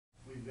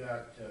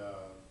got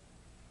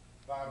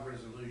 5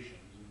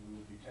 resolutions, and we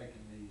will be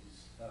taking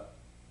these up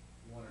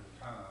one at a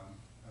time.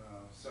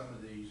 Some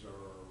of these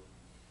are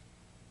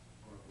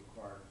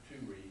require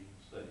 2 readings.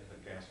 The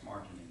gas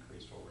margin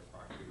increase will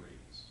require 2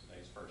 readings.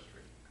 Today's first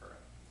reading,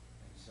 correct?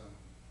 And some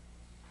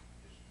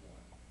just 1.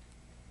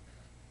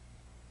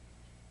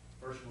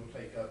 First we'll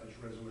take up is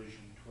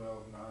Resolution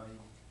 1290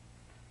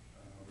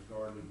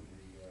 regarding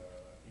the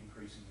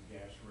increase in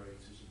the gas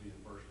rates. This will be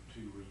the first of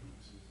 2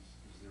 readings.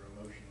 Is there a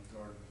motion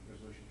regarding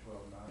Resolution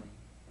 1290?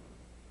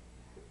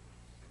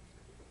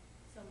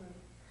 So moved.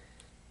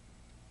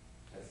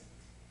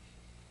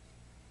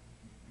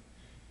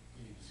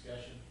 Any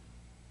discussion?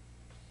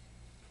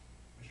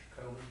 Mr.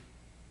 Coley?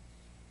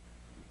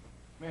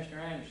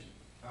 Commissioner Anderson.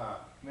 Aye.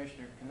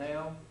 Commissioner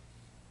Cannell.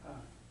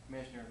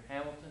 Commissioner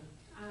Hamilton.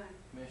 Aye.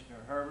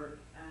 Commissioner Herbert.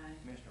 Aye.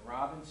 Commissioner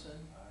Robinson.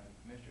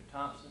 Commissioner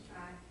Thompson.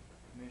 Aye.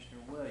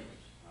 Commissioner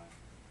Williams.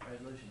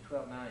 Resolution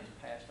 1290 is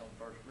passed on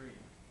first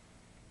reading.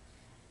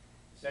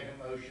 Second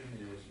motion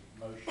is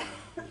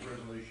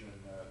Resolution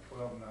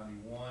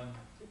 1291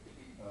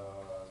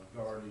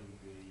 regarding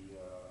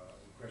the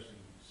requesting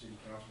City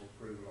Council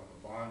approval on the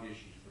bond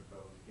issues for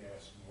both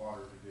gas and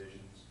water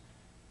divisions.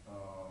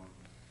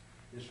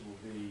 This will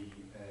be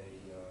a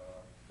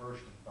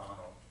first and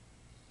final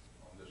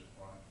on this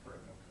one, right?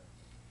 Correct. Okay.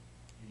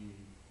 Any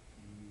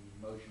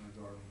motion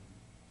regarding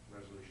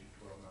Resolution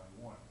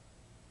 1291?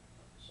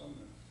 So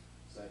moved.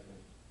 Second.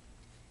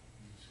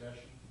 Any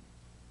discussion?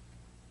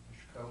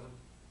 Mr. Coley?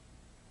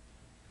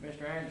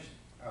 Commissioner Anderson.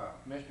 Aye.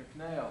 Commissioner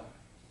Cannell.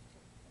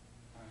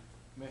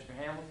 Commissioner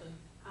Hamilton.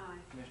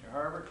 Aye. Commissioner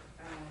Herbert.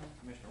 Aye.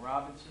 Commissioner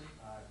Robinson.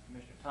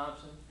 Commissioner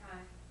Thompson.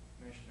 Aye.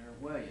 Commissioner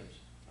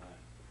Williams.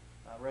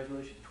 Aye.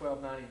 Resolution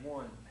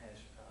 1291 has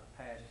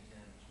passed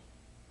unanimously.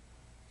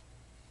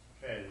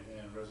 Okay,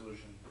 then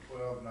Resolution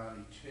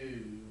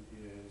 1292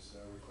 is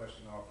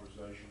requesting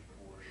authorization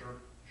for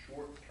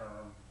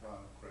short-term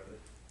line of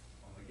credit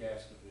on the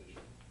gas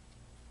division.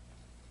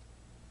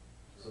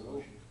 Is there a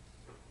motion?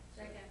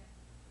 Second.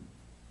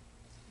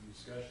 Any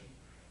discussion?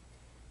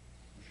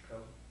 Mr.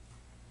 Cullen?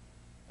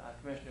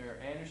 Commissioner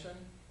Anderson.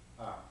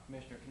 Aye.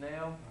 Commissioner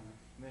Cannell.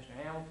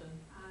 Commissioner Hamilton.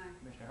 Aye.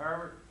 Commissioner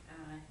Herbert.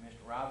 Aye.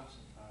 Commissioner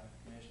Robinson.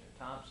 Commissioner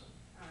Thompson.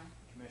 Aye.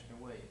 Commissioner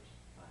Williams.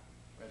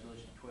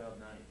 Resolution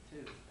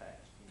 1292 is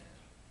passed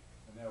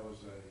unanimously. And that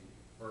was a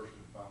first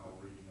and final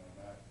reading on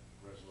that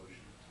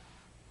resolution.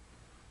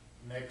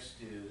 Next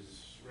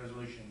is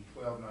Resolution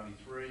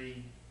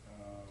 1293,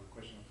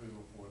 requesting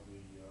approval for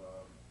the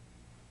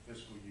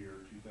fiscal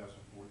year 2014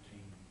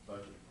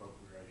 budget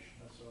appropriation.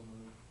 That's so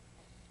moved.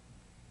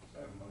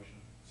 Have a motion.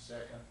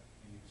 Second.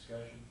 Any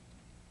discussion?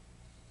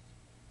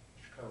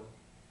 Mr. Cole?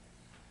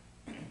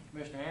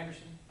 Commissioner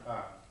Anderson.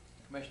 Aye.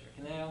 Commissioner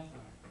Cannell.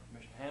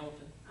 Commissioner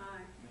Hamilton.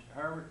 Aye. Commissioner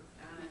Herbert.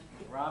 Aye.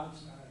 Commissioner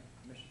Robinson.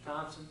 Commissioner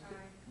Thompson.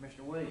 Aye.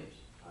 Commissioner Williams.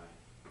 Aye.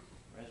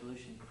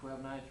 Resolution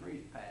 1293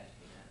 is passed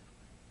unanimously.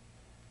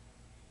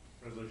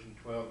 Resolution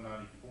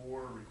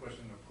 1294,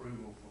 requesting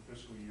approval for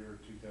fiscal year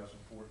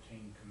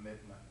 2014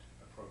 commitment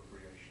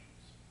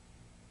appropriations.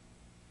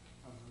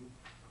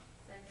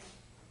 Second.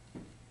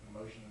 A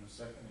motion and a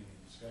second. Any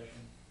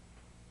discussion?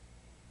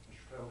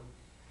 Mr. Cole?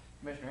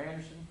 Commissioner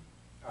Anderson.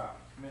 Aye.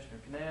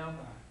 Commissioner Cannell.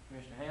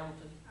 Commissioner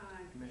Hamilton.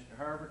 Aye. Commissioner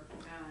Herbert.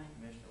 Aye.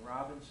 Commissioner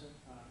Robinson.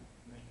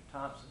 Commissioner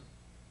Thompson.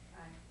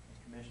 Aye. And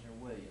Commissioner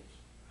Williams.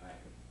 Aye.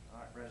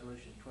 All right,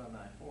 resolution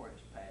 1294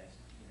 is passed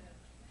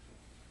unanimously.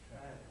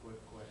 I have a quick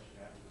question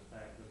after the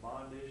fact. The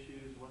bond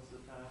issues, what's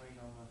the timing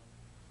on the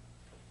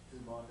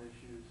 2 bond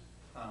issues?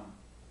 I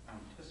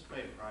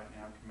anticipate right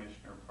now,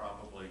 Commissioner,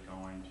 probably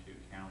going to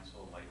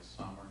council late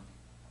summer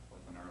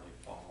with an early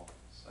fall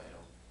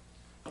sale.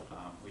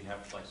 We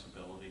have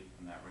flexibility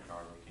in that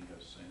regard. We can go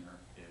sooner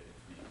if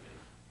need be.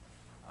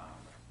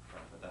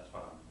 But that's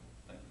what I'm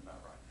thinking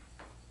about right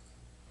now.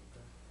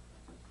 Okay.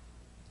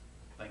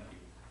 Thank you.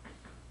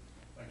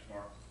 Thanks,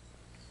 Mark.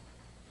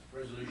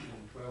 Resolution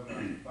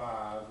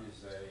 1295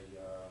 is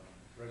a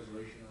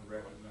resolution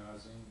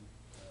recognizing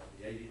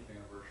the 80th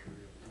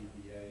anniversary of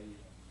TBA.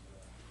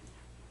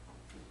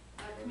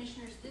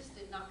 Commissioners, this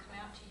did not come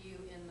out to you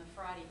in the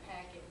Friday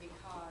packet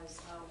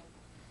because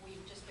we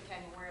just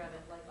became aware of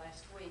it late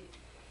last week.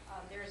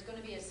 There is going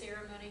to be a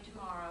ceremony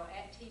tomorrow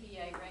at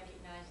TBA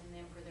recognizing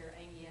them for their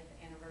 80th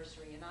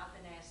anniversary, and I've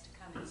been asked to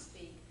come and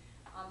speak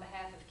on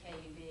behalf of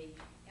KUB.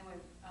 And when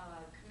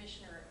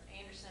Commissioner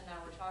Anderson and I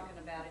were talking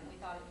about it, we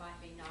thought it might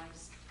be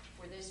nice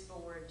for this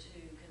board to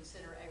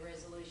consider a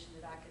resolution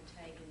that I could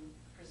take and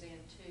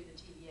present to the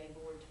TBA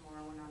board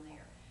tomorrow when I'm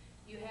there.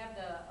 You have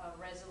the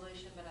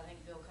resolution, but I think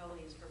Bill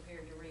Coley is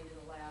prepared to read it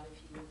aloud if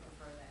you would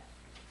prefer that.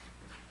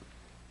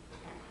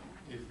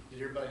 Did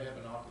everybody have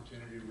an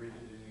opportunity to read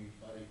it? Did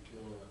anybody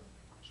feel a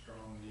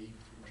strong need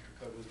for Mr.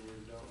 Covey to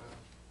read it out loud?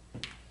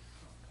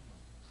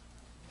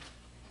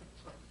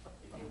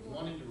 If you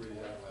wanted to read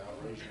it out loud,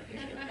 raise your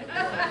hand.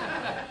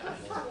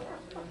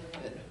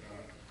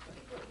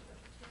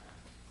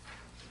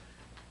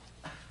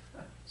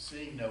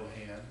 Seeing no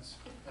hands,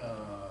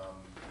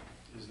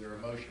 is there a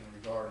motion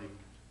regarding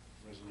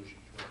Resolution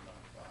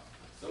 1295?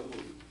 So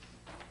moved.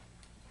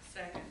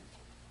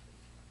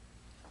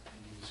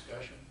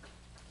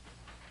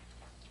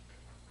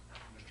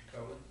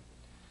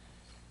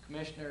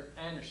 Commissioner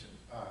Anderson,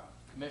 Aye.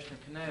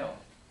 Commissioner Cannell,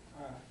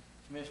 Aye.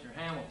 Commissioner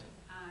Hamilton,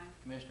 Aye.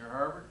 Commissioner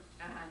Herbert,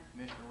 Aye.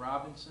 Commissioner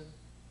Robinson,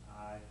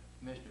 Aye.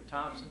 Commissioner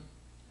Thompson,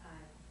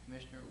 Aye.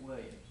 Commissioner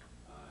Williams.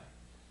 Aye.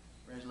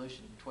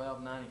 Resolution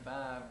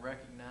 1295,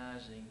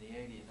 recognizing the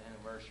 80th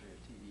anniversary of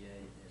TVA,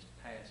 is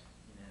passed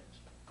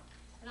unanimously.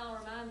 And I'll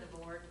remind the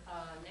board,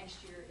 next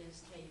year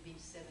is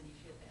KUB's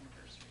 75th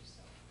anniversary,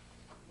 so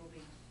we'll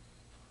be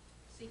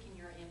seeking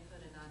your input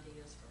and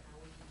ideas for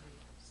how we can do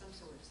some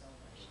sort of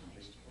celebration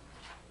next year.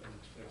 I'm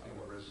expecting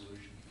a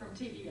resolution From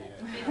TVA.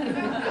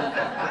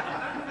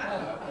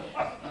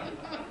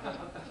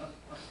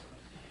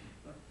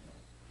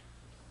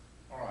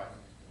 All right.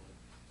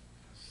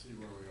 Let's see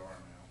where we are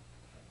now.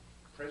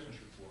 President's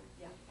report.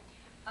 Yeah.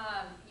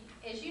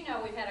 As you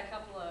know, we've had a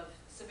couple of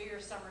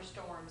severe summer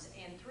storms,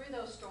 and through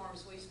those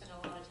storms, we've spent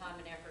a lot of time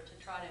and effort to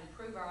try to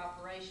improve our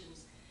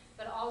operations,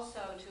 but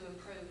also to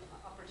improve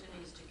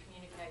opportunities to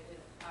communicate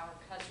with our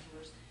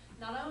customers,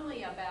 not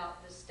only about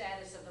the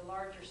status of the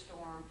larger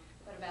storm,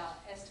 but about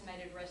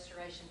estimated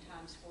restoration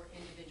times for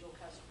individual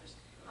customers.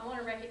 I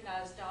want to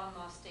recognize Dawn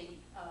Mosty.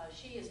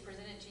 She has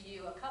presented to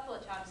you a couple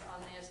of times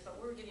on this, but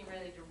we're getting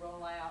ready to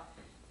roll out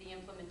the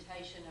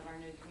implementation of our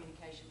new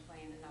communication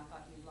plan, and I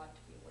thought you'd like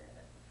to be aware of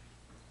it.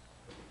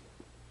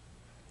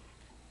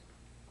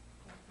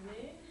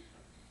 Afternoon.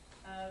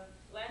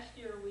 Last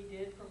year, we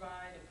did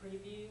provide a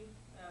preview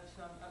of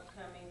some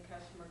upcoming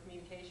customer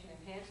communication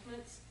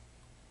enhancements.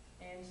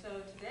 And so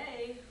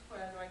today,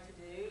 what I'd like to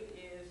do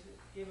is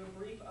give a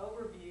brief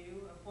overview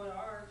of what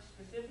are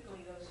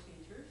specifically those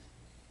features.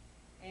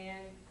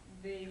 And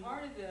the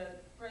heart of the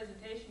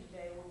presentation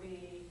today will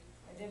be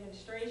a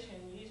demonstration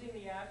using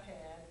the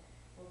iPad.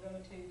 We'll go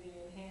to the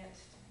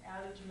enhanced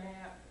outage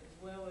map as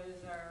well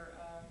as our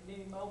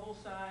new mobile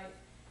site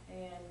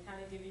and kind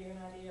of give you an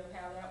idea of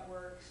how that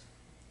works.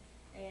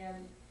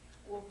 And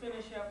we'll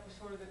finish up with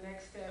sort of the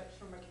next steps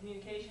from a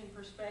communication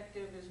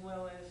perspective as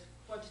well as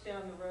what's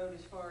down the road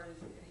as far as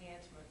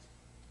enhancements.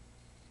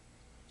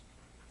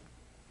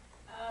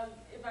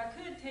 If I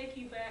could take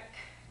you back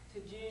to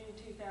June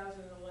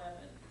 2011,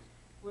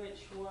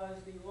 which was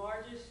the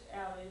largest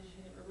outage,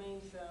 and it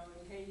remains so,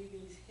 in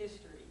KUB's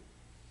history.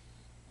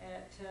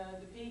 At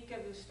the peak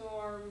of the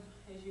storm,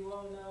 as you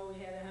all know, we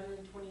had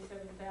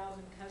 127,000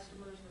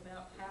 customers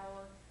without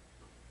power,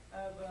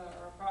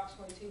 or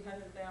approximately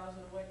 200,000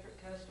 electric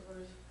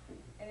customers.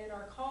 And in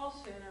our call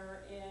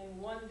center,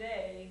 in one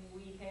day,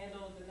 we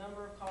handled the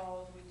number of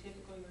calls we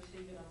typically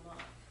receive in a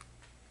month.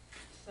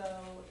 So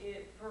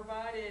it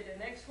provided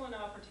an excellent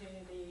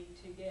opportunity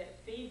to get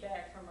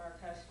feedback from our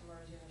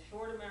customers in a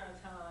short amount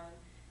of time,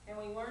 and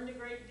we learned a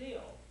great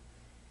deal.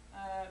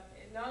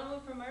 Not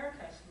only from our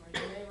customers.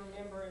 You may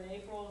remember in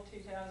April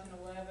 2011,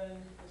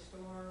 the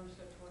storms,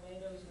 the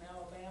tornadoes in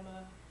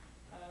Alabama.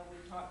 We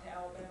talked to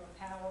Alabama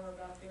Power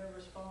about their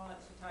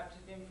response, the types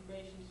of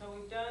information. So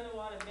we've done a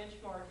lot of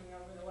benchmarking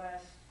over the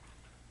last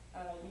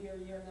year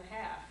and a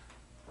half.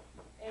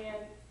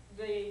 And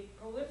the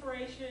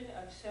proliferation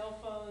of cell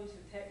phones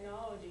and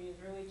technology has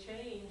really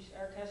changed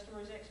our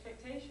customers'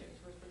 expectations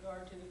with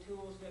regard to the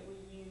tools that we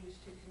use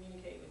to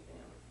communicate with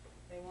them.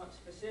 They want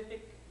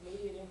specific,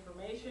 immediate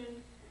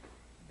information.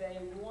 They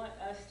want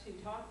us to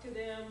talk to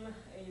them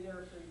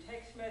either through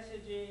text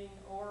messaging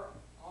or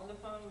on the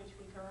phone, which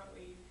we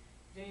currently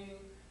do,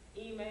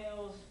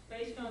 emails,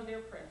 based on their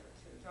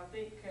preferences. I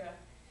think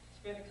it's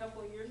been a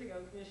couple of years ago,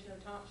 Commissioner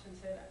Thompson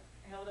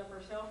held up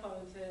her cell phone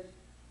and said,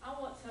 I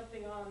want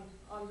something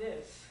on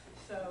this.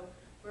 So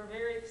we're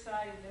very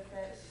excited that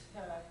that's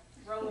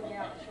rolling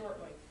out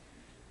shortly.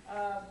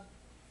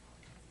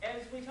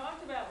 As we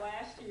talked about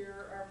last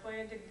year, our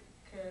plan to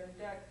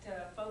conduct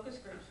focus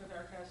groups with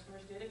our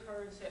customers did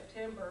occur in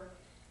September,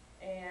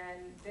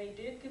 and they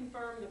did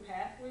confirm the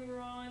path we were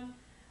on.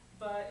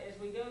 But as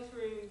we go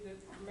through the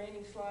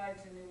remaining slides,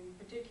 and in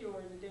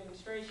particular the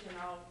demonstration,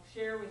 I'll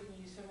share with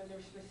you some of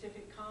their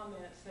specific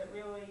comments that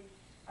really,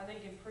 I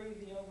think, improve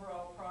the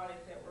overall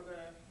product that we're going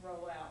to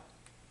roll out.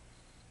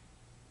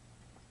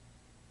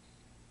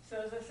 So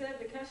as I said,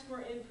 the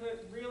customer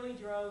input really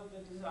drove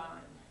the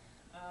design.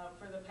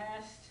 For the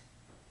past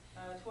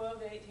 12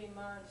 to 18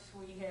 months,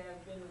 we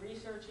have been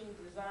researching,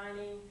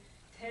 designing,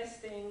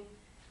 testing,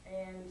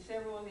 and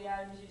several of the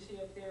items you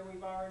see up there,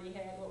 we've already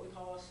had what we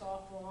call a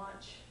soft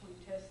launch. We've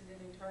tested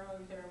it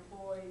internally with our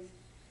employees.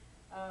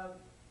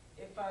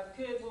 If I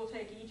could, we'll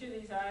take each of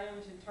these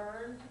items in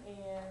turn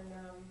and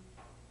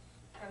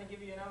kind of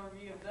give you an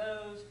overview of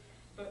those.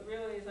 But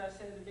really, as I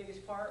said, the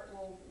biggest part,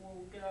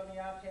 we'll get on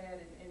the iPad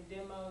and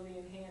demo the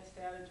enhanced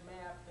outage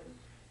map and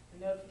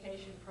the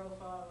notification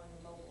profile and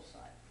the mobile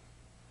site.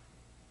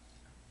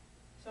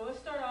 So let's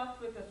start off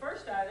with the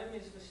first item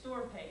is the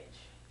storm page.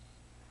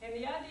 And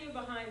the idea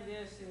behind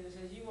this is,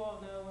 as you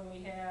all know, when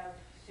we have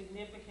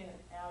significant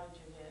outage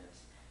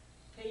events,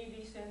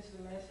 KUB sends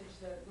the message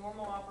that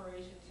normal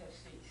operations have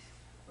ceased.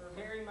 We're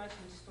very much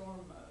in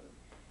storm mode.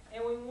 And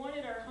we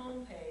wanted our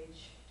home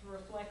page to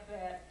reflect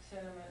that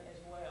sentiment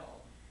as well.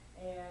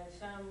 And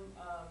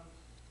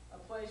a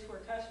place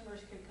where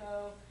customers could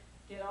go,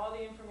 get all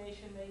the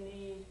information they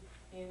need,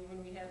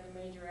 when we had the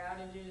major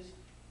outages.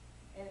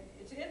 And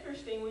it's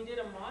interesting, we did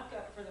a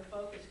mock-up for the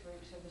focus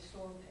groups of the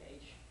storm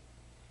page.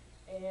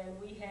 And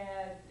we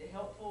had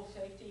helpful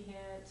safety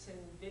hints and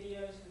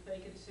videos that they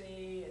could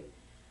see. And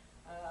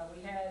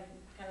we had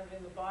kind of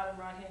in the bottom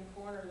right-hand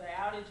corner the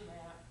outage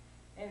map.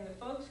 And the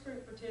focus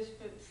group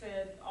participants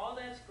said, all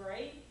that's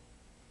great,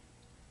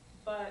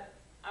 but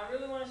I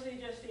really want to see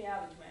just the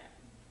outage map.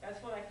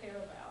 That's what I care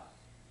about.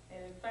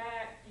 And in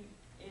fact,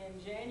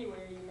 in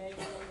January, you may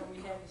remember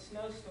we had the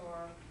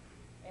snowstorm,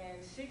 and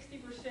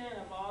 60%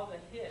 of all the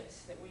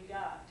hits that we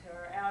got to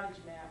our outage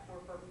map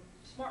were from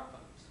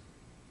smartphones.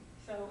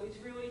 So it's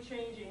really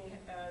changing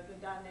the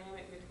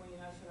dynamic between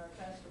us and our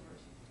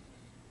customers.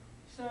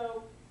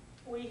 So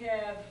we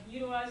have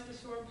utilized the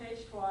storm page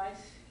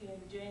twice. In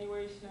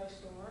January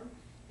snowstorm,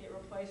 it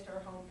replaced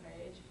our home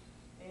page,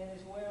 and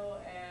as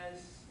well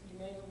as you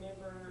may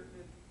remember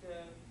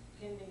the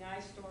pending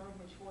ice storm,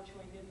 which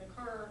fortunately didn't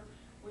occur,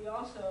 we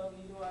also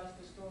utilized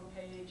the storm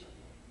page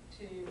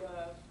to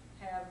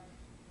have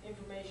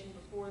information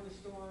before the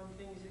storm,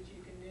 things that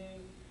you can do.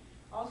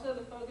 Also,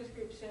 the focus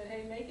group said,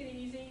 hey, make it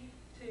easy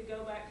to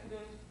go back to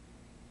the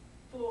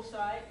full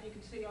site. You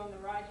can see on the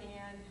right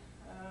hand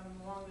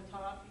along the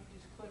top, you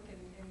just click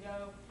and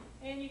go,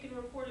 and you can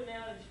report an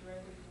outage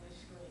directly from the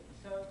screen.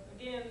 So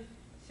again,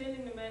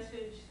 sending the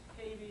message,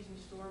 KUB's in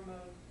storm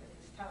mode at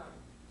this time.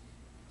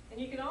 And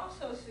you can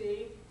also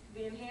see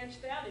the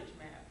enhanced outage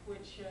map,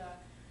 which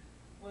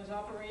was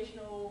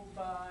operational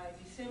by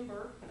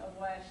December of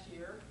last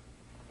year.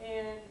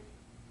 And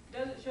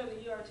doesn't show the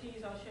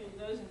ERTs, I'll show you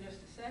those in just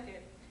a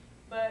second.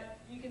 But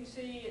you can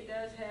see it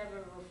does have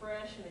a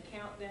refresh and a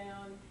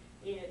countdown.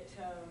 It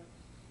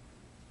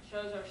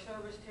shows our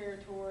service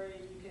territory.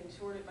 You can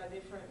sort it by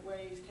different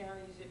ways,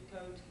 counties, zip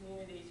codes,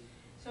 communities.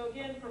 So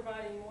again,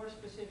 providing more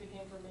specific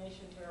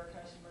information to our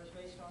customers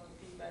based on the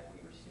feedback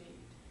we received.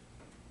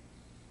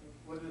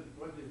 What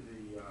did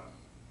the,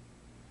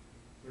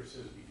 there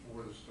says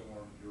before the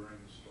storm, during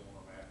the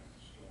storm, after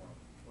the storm,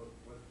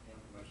 what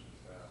information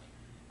is that?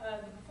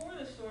 Before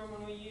the storm,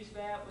 when we used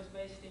that, was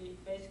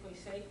basically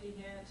safety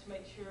hints,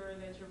 make sure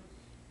that your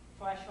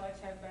flashlights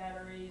have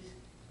batteries,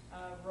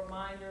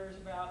 reminders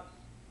about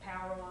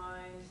power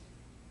lines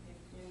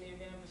in the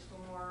event of a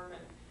storm,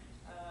 and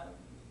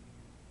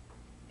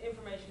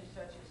information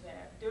such as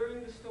that.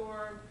 During the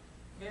storm,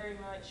 very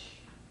much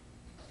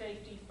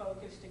safety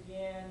focused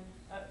again,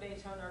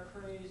 updates on our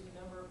crews, the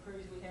number of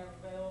crews we have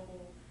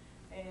available,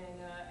 and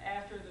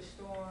after the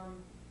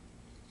storm,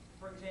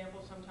 for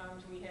example,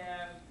 sometimes we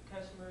have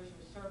customers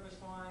with service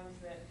lines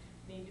that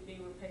need to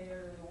be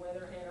repaired, the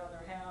weather had on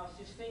their house,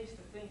 just things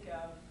to think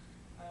of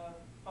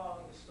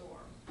following the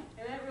storm.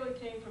 And that really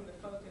came from the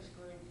focus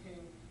group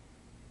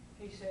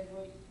who said,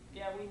 well,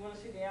 yeah, we want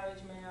to see the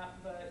outage map,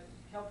 but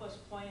help us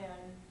plan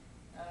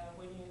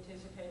when you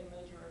anticipate a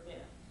major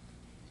event.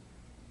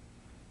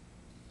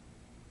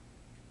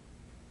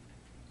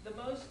 The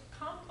most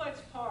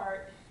complex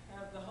part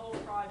of the whole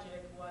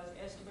project was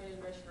estimated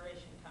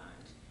restoration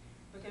times.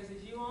 Because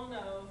as you all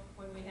know,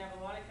 when we have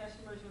a lot of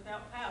customers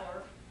without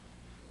power,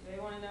 they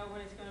want to know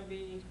when it's going to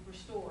be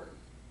restored.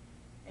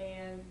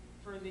 And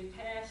for the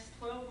past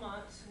 12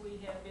 months, we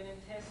have been in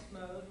test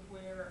mode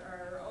where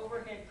our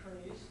overhead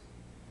crews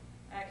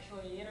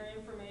actually enter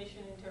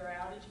information into our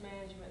outage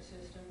management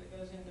system that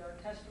goes into our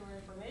customer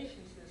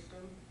information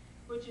system,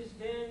 which is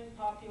then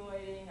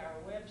populating our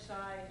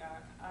website,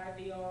 our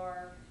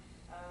IVR.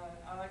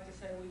 I like to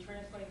say we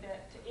translate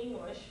that to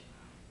English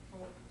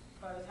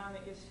by the time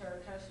it gets to our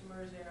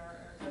customers and our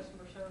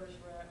customer service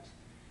reps.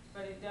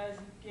 But it does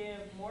give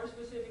more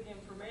specific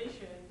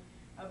information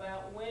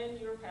about when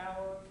your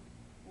power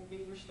will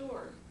be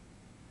restored.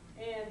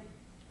 And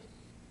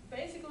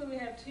basically we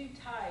have two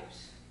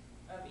types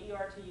of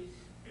ERTs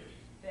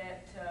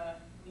that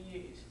we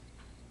use.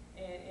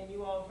 And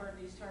you all have heard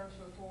these terms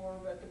before,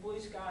 but the blue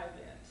sky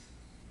events.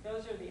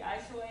 Those are the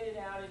isolated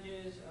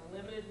outages, a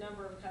limited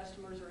number of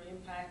customers are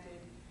impacted,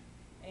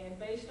 and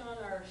based on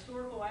our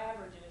historical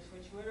averages,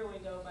 which literally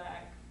go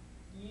back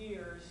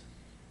years,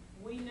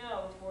 we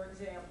know, for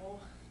example,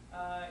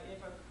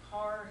 if a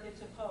car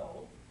hits a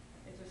pole,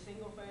 it's a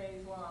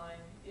single-phase line,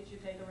 it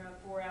should take around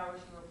 4 hours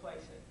to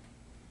replace it.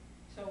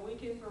 So we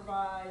can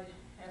provide,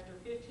 after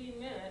 15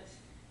 minutes,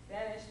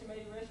 that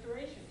estimated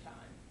restoration time.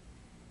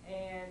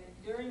 And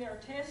during our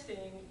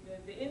testing,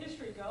 the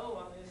industry goal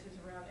on this is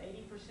around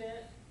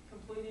 80%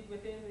 completed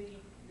within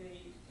the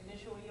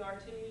initial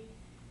ERT.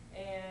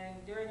 And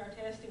during our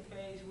testing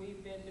phase,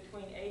 we've been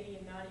between 80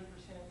 and 90%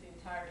 the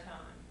entire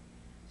time.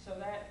 So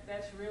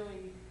that's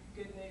really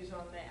good news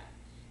on that.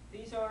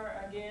 These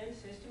are, again,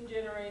 system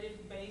generated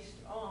based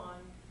on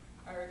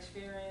our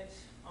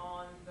experience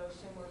on those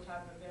similar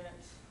type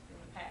events in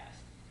the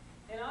past.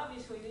 And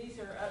obviously, these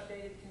are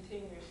updated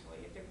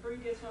continuously. If the crew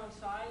gets on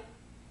site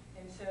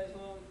and says,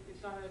 well,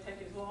 it's not going to take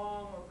as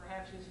long, or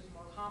perhaps this is a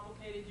more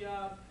complicated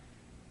job,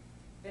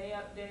 they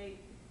update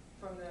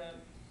from the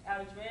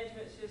outage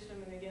management system,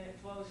 and again, it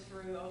flows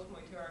through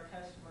ultimately to our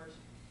customers.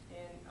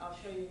 And I'll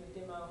show you in the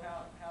demo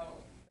how.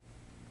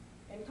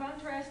 And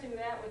contrasting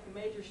that with the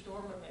major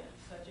storm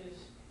events, such as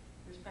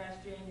this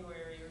past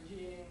January or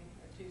June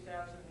of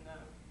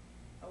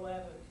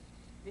 2011,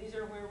 these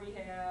are where we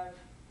have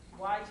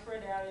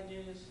widespread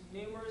outages,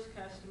 numerous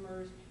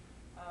customers,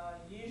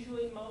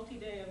 usually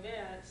multi-day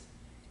events,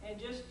 and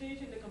just due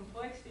to the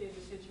complexity of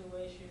the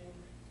situation,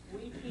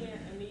 we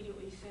can't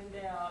immediately send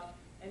out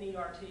an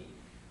ERT.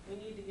 We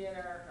need to get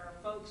our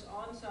folks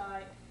on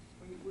site.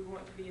 We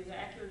want to be as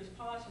accurate as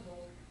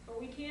possible, but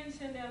we can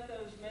send out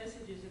those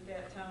messages at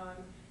that time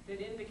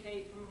that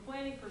indicate from a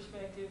planning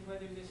perspective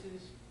whether this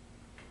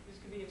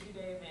could be a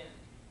 2-day event,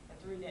 a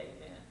 3-day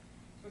event.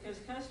 Because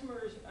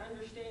customers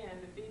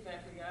understand the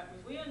feedback we got,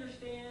 because we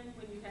understand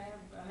when you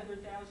have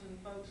 100,000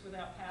 folks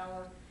without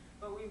power,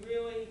 but we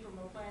really, from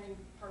a planning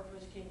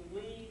purpose, can you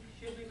leave,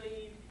 should we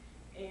leave?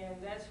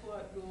 And that's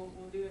what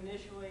we'll do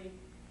initially.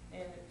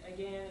 And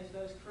again, as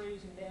those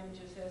crews and damage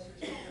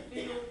assessors in the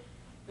field,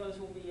 those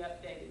will be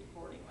updated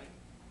accordingly.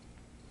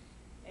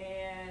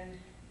 And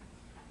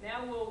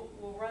now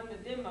we'll run the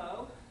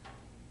demo.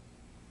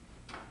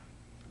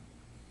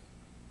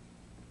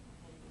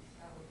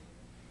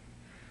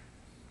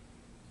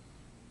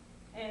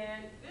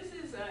 And this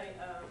is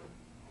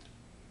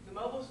the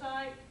mobile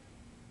site.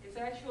 It's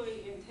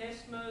actually in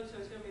test mode, so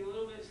it's going to be a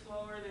little bit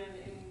slower than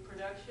in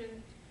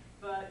production,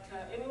 but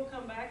and we'll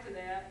come back to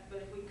that.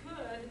 But if we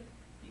could,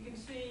 you can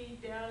see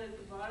down at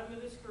the bottom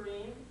of the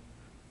screen,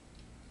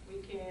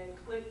 we can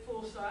click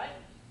full site,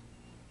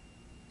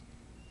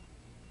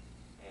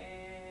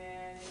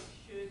 and it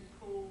should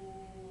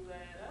pull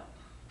that up.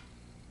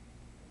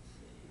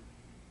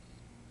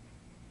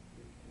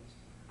 Let's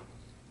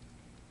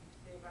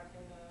see if I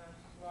can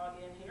log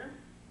in here.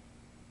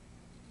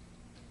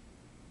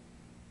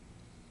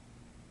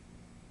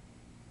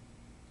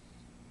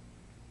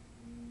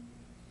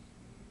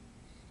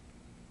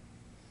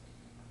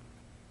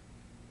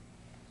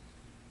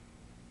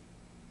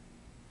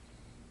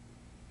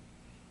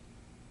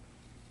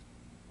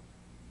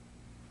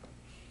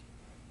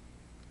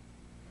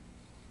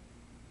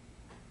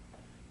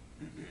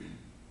 Okay.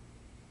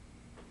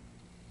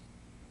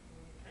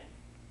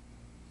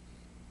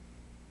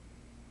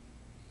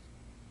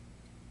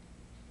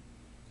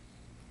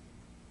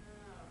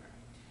 All right.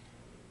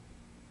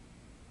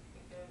 We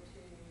go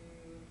to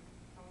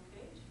home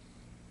page.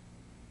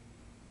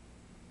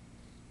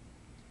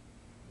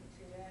 Let's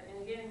see that. And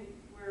again,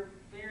 we're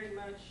very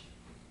much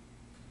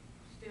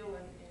still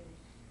in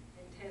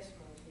test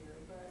mode here,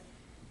 but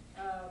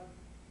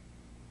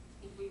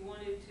if we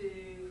wanted to,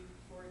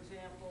 for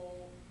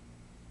example,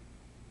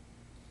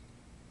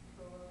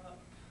 pull up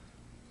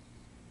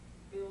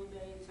bill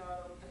dates,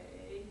 auto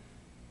pay.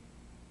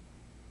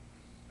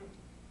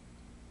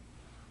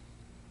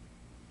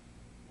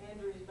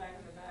 Andrew's back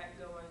in the back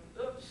going,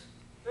 oops,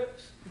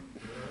 oops.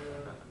 Okay.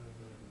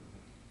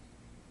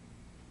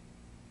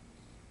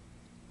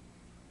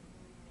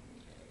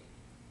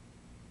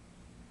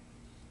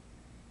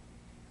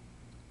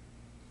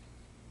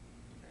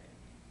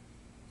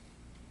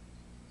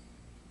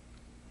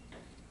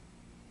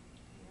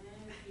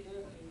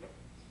 Okey-dokey.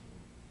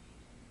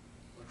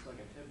 Looks like a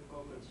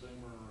typical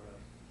consumer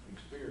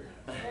experience.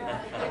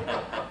 Yeah,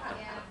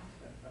 Yeah.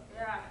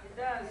 yeah, it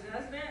does,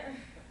 doesn't it?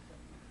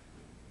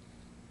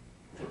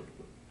 Okay.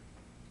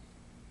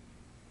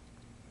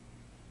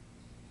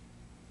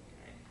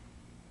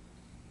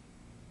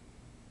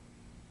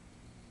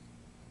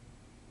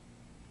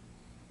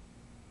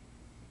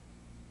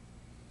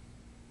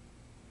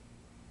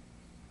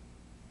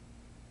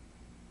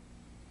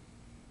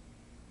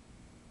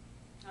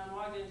 I'm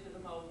logged into the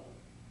mobile.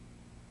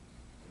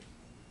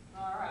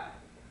 All right.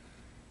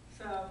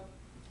 So,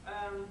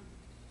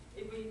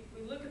 if we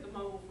look at the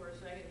mobile for a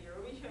second here,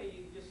 let me show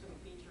you just some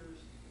features,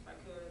 if I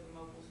could, of the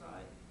mobile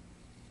site.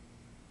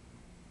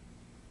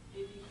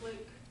 If you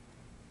click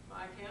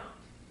My Account,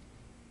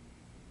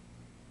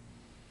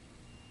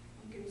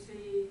 you can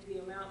see the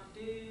amount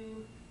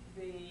due,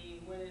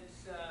 when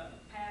it's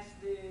past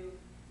due,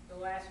 the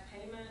last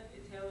payment.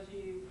 It tells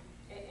you,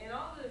 and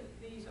all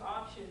these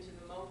options in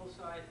the mobile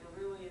site were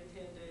really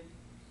intended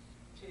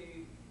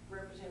to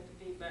represent the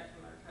feedback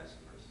from our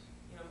customers.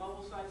 You know,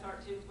 mobile sites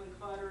aren't typically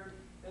cluttered.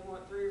 They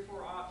want 3 or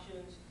 4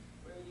 options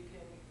where you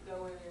can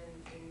go in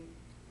and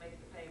make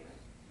the payment.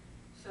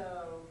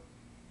 So,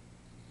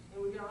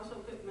 and we can also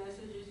put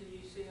messages as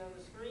you see on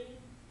the screen.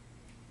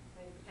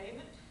 Make the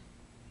payment,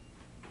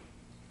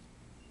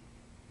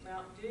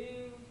 amount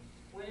due,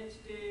 when it's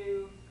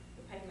due,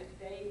 the payment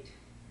date,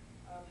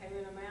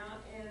 payment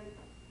amount, and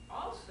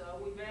also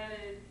we've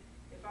added,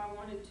 if I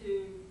wanted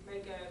to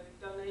make a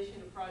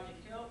donation to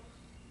Project Help,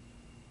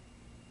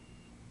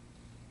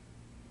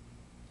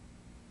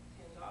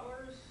 $10,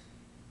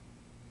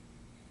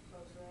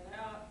 close that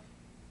out,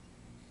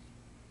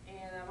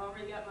 and I've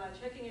already got my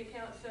checking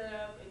account set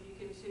up, and you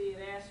can see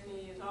it asks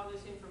me, is all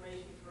this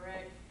information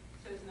correct? It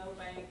says no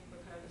bank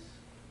because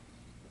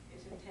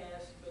it's in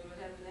test, but it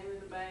would have the name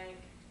of the bank,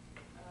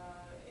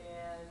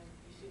 and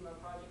you see my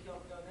Project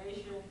Help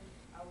donation.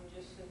 I would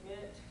just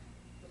submit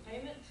the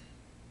payment,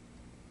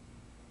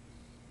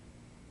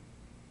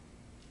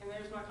 and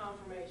there's my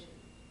confirmation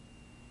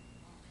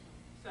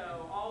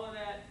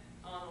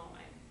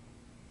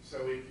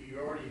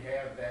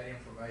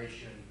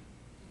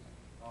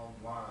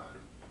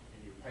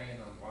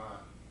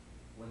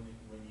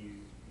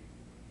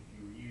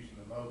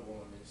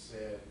mobile, and it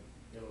said,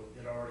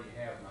 it already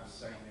have my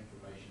same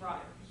information.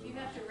 Right. there. So You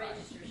have to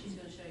register, she's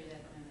gonna show you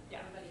that in a minute.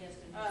 Yeah. Everybody has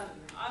to initially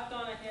register. I've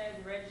gone ahead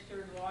and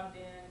registered, logged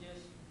in,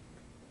 just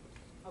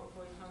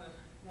hopefully kind of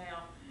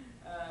now,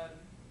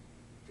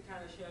 to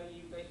kind of show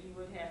you, but you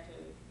would have to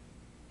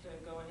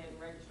go ahead and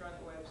register on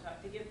the website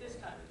to get this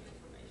kind of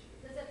information.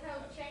 Does it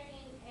hold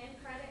checking and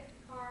credit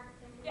card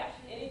Yeah,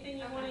 information?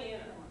 anything you want to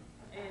Okay. enter.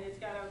 Okay. And it's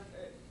got a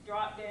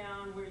drop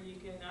down where you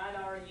can, I'd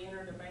already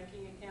entered a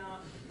banking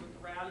account with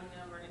the routing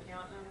number and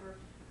account number,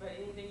 but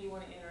anything you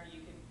want to enter, you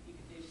could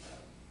do so.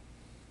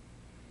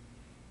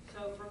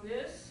 So from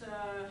this,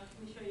 let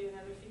me show you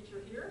another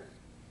feature here.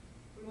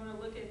 We want to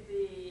look at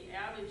the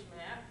outage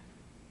map.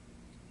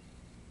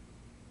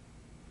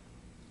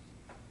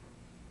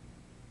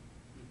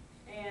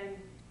 And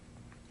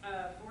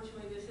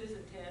fortunately, this is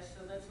a test,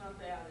 so that's not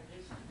the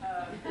outages.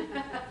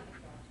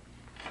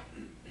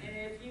 And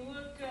if you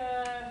look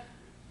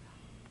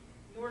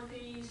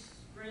northeast,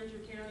 Granger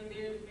County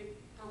there, the big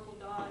purple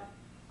dot,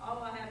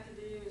 all I have to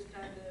do is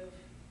kind of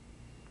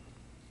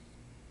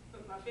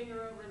put my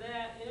finger over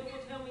that, and it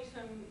will tell me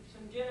some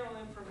general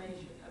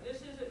information. Now,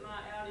 this isn't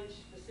my outage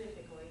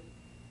specifically,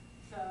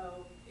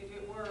 so if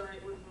it were,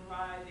 it would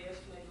provide the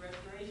estimated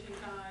restoration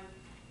time,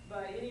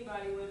 but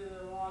anybody, whether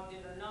they're logged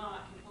in or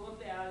not, can pull up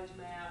the outage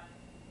map,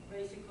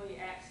 basically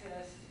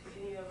access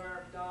any of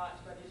our dots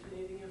by just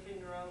moving your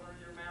finger over,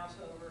 your mouse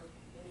over,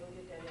 and you'll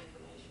get that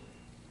information.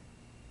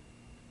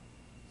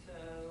 So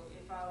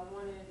if I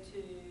wanted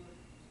to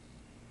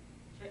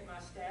check my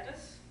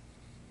status,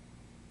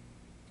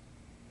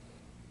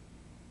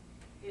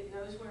 it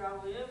knows where I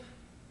live,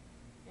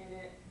 and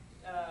it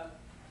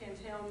can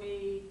tell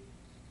me,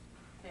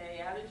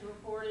 hey, outage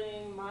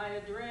reporting, my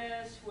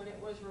address, when it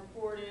was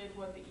reported,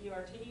 what the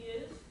ERT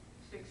is,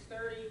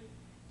 6:30,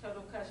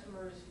 total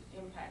customers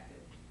impacted.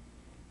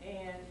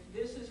 And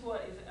this is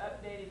what is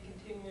updated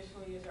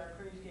continuously as our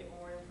crews get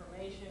more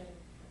information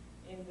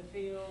in the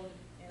field.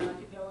 And I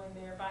could go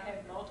in there, if I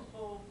have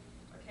multiple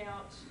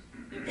accounts,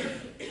 it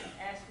would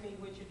ask me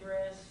which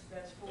address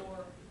that's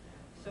for.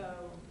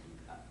 So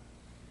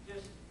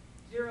just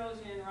zeroes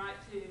in right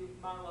to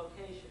my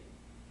location.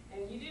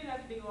 And you do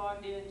have to be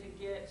logged in to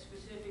get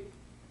specific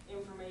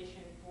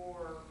information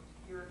for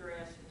your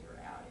address and your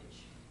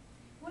outage.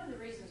 One of the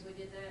reasons we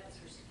did that was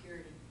for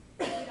security.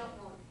 We don't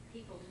want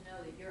people to know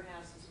that your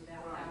house is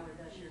without Right. power,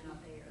 thus you're not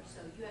there.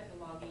 So you have to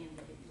log in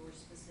to get your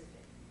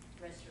specific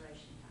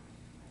restoration time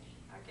information.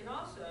 I can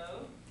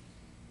also,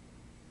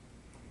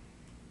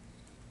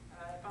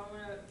 if I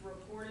want to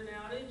report an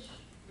outage,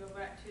 go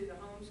back to the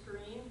home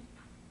screen.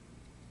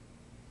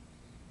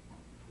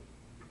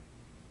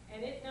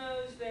 And it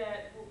knows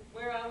that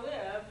where I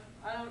live,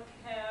 I don't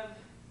have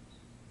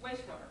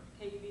wastewater.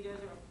 KUB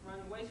doesn't run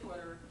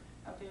wastewater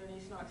up there in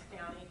East Knox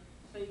County,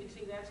 so you can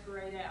see that's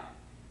grayed out.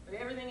 But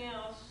everything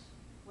else,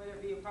 whether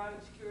it be a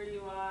private security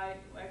light,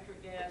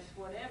 electric, gas,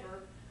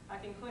 whatever, I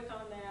can click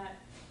on that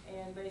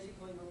and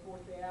basically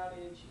report the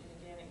outage, and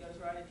again, it goes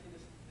right into the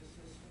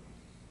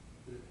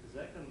system. Is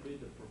that gonna be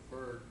the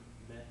preferred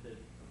method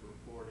of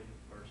reporting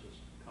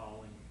versus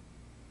calling?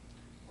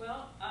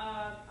 Well,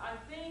 I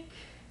think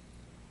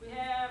we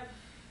have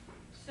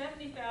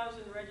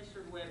 70,000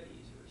 registered web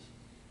users.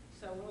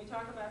 So when we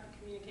talk about the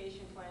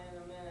communication plan in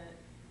a minute,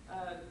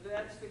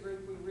 that's the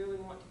group we really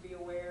want to be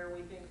aware.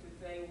 We think that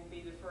they will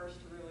be the first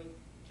to really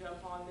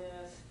jump on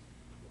this.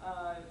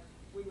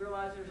 We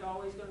realize there's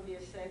always going to be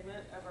a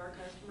segment of our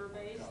customer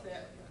base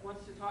that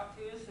wants to talk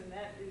to us, and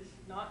that is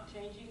not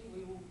changing.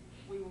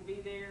 We will be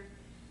there.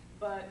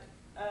 But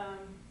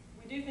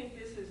we do think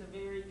this is a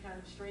very kind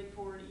of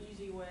straightforward,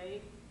 easy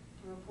way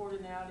to report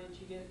an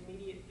outage. You get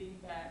immediate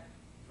feedback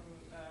from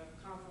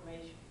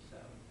confirmation.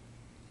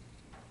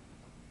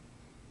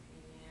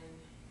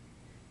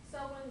 So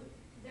when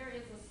there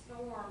is a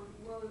storm,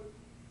 will,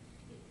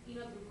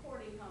 the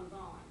recording comes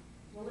on,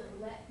 will it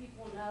let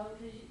people know?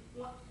 Because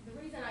the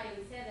reason I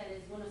even said that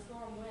is when a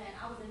storm went,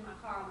 I was in my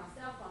car on my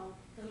cell phone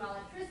because my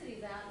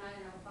electricity's out and I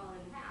didn't have a phone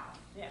in the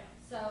house. Yeah.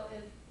 So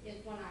if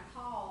when I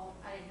called,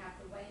 I didn't have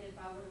to wait. If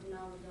I would have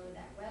known to go to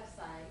that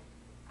website,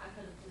 I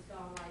could have just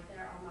gone right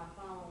there on my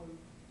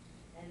phone.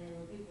 And then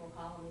when people were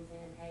calling me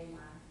saying, hey,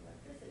 my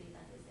electricity's,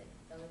 I just said,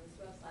 go to this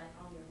website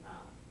on your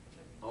phone.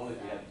 Only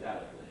if you have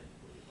data plan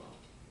for your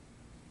phone.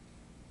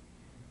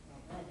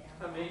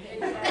 I mean,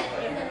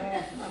 Exactly.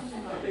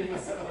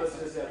 some of us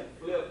just have to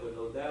flip with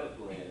no data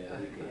plan and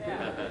we can.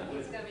 Yeah.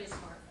 It's gotta be a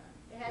smartphone.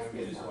 It has to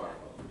Get be a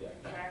smartphone, yeah.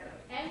 Exactly.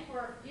 And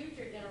for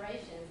future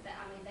generations,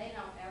 they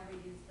don't ever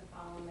use the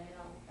phone, they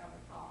don't ever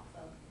talk,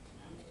 so,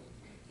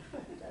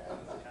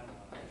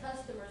 the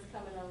customers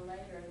coming on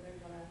later, they're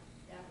gonna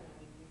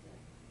definitely use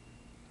it.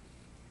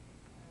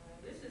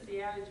 This is the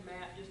outage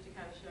map, just to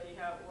kind of show you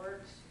how it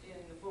works in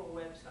the full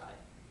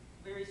website.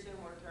 Very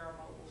similar to our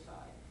mobile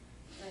site.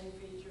 Same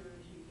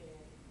features, you can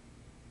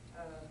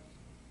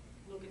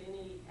look at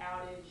any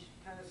outage,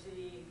 kind of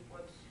see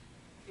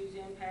who's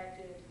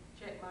impacted,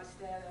 check my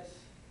status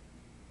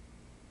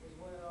as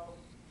well.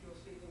 You'll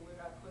see that when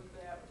I click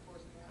that, of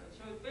course, the outage.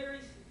 So it's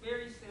very,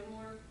 very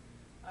similar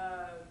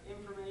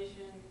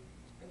information.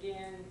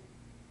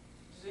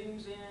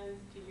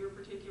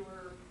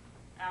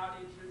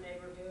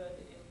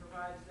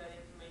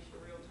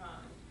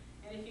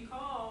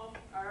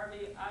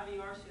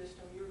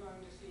 system, you're going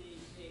to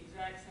see the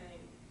exact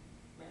same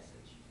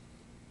message.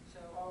 So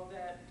all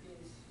that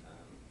is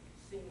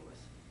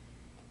seamless.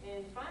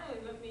 And finally,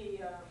 let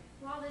me,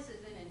 While this has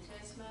been in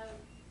test mode,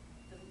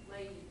 the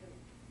men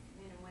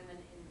and women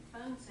in the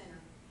phone center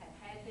have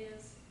had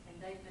this, and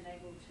they've been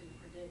able to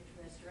predict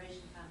restoration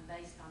time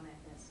based on that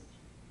message.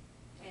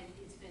 And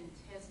it's been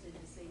tested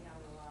to see how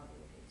reliable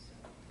it is,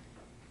 so.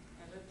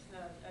 and that's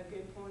a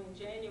good point. In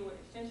January,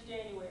 since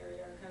January,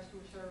 our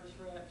customer service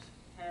reps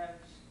have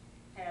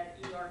had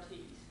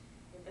ERTs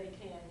that they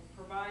can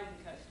provide the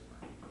customer.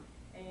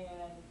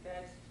 And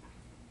that's,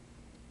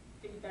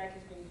 feedback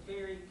has been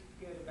very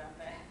good about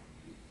that.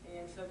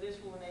 And so this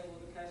will enable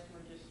the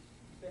customer just,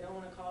 if they don't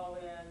want to call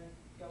in,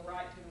 go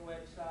right to the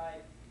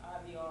website,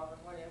 IVR,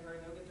 whatever,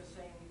 and they'll get the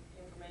same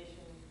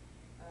information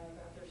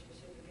about their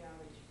specific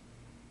outage.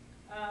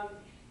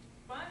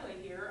 Finally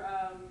here,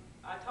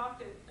 I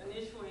talked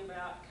initially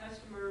about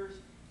customers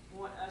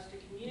want us to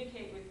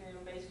communicate with them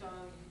based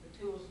on the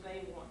tools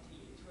they want to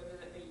use, whether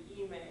that be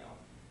email,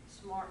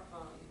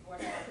 smartphone,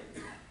 whatever.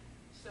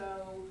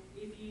 So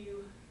if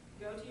you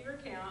go to your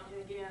account,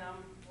 and again,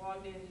 I'm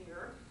logged in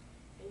here,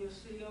 and you'll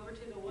see over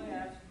to the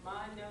left,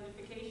 my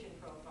notification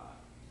profile.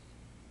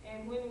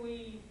 And when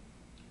we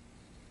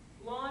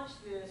launch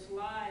this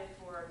live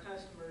for our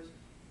customers,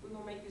 we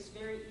will make this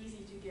very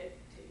easy to get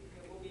to.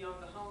 It will be on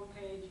the home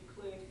page, you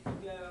click,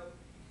 you go.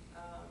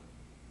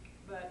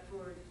 But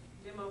for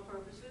demo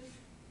purposes,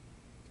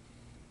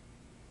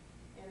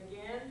 and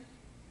again,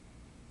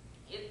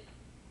 it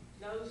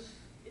knows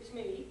it's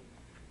me,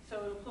 so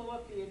it'll pull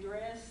up the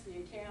address, the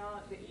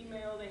account, the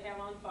email they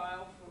have on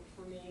file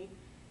for me.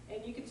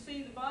 And you can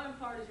see the bottom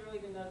part is really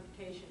the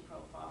notification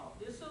profile.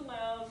 This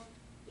allows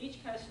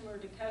each customer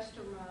to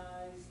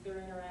customize their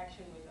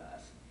interaction with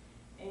us.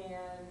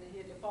 And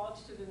it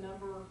defaults to the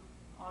number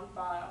on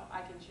file.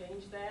 I can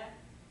change that.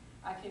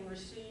 I can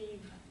receive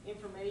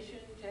information,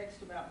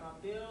 text about my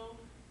bill,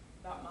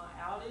 about my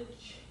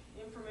outage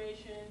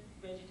information,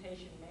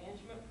 vegetation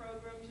management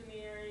programs in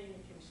the area,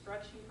 and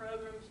construction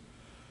programs.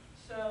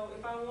 So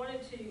if I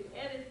wanted to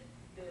edit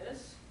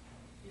this,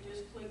 you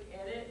just click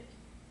edit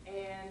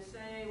and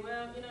say,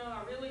 well, you know,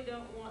 I really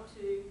don't want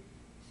to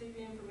see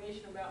the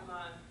information about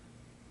my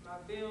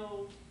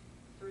bill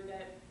through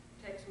that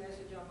text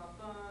message on my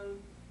phone.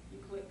 You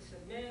click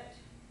submit,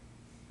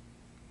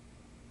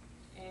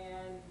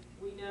 and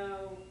we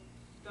know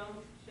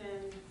don't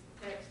send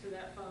text to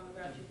that phone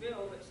about your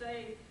bill, but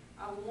say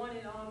I want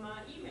it on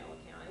my email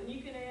account. And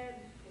you can add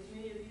as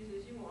many of these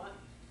as you want.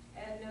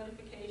 Add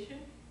notification.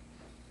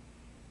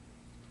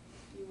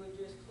 You would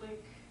just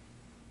click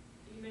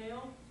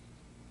email.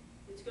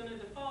 It's going to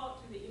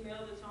default to the email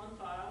that's on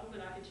file, but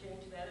I could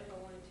change that if I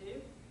wanted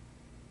to.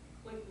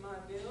 Click my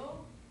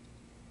bill,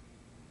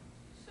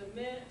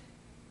 submit,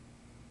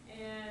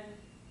 and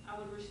I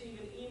would receive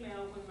an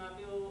email when my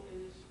bill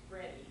is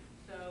ready.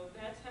 So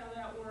that's how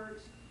that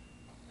works.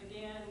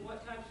 Again,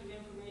 what types of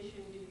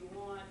information do you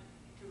want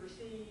to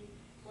receive?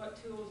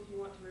 What tools do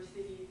you want to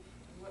receive?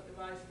 And what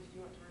devices do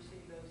you want to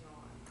receive those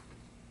on?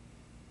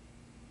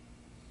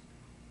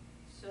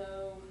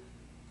 So,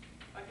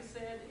 like I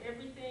said,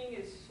 everything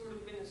is sort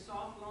of in a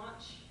soft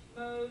launch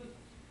mode.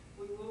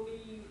 We will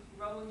be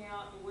rolling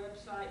out the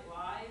website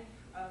live,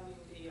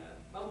 the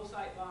mobile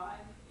site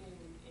live in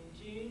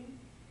June.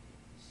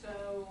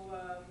 So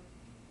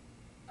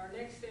our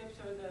next steps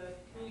are the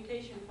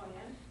communication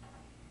plan.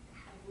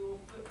 And we'll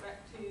flip back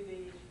to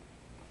the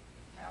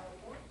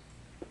PowerPoint.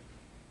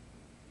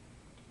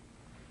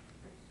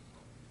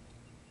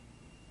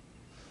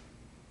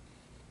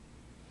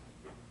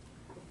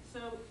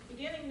 So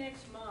beginning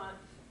next month,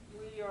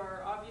 we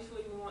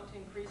want to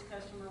increase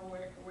customer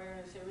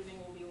awareness. Everything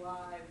will be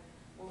live.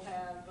 We'll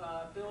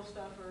have bill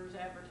stuffers,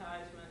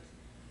 advertisements.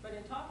 But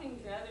in talking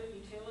to other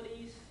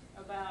utilities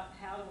about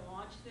how to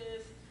launch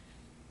this,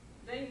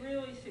 they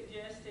really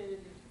suggested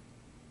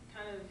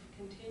kind of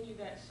continue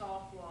that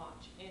soft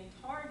launch and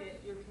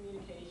target your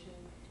communication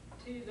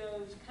to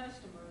those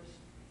customers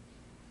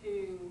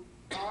who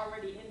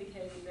already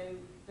indicated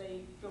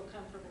they feel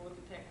comfortable with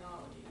the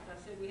technology.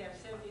 As I said, we have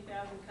 70,000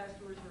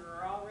 customers who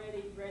are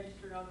already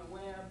registered on the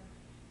web,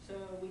 so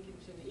we can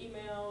send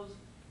emails.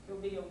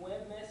 There'll be a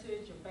web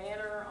message, a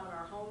banner on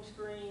our home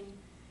screen,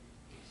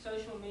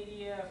 social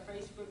media, a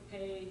Facebook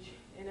page,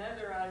 and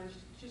other items.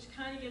 Just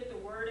kind of get the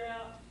word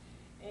out.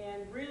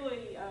 And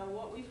really,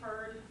 what we've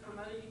heard from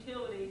other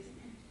utilities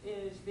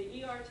is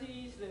the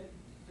ERTs, the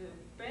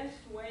best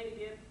way to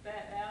get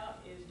that out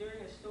is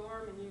during a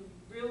storm, and you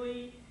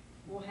really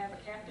will have a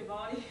captive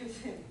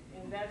audience,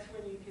 and that's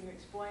when you can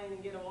explain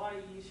and get a lot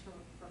of use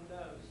from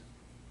those.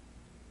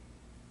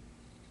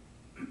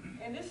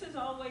 And this is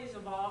always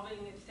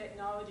evolving. It's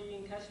technology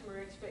and customer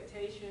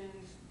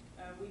expectations.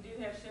 We do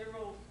have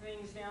several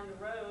things down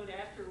the road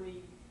after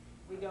we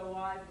go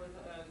live with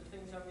the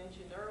things I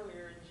mentioned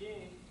earlier in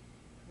June.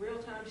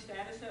 Real-time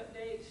status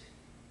updates.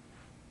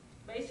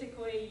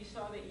 Basically, you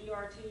saw the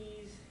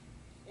ERTs.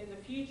 In the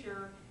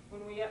future,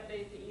 when we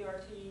update the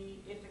ERT,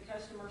 if the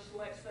customer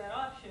selects that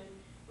option,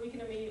 we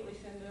can immediately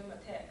send them a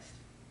text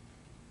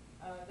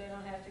They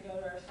don't have to go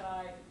to our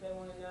site. If they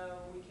want to know,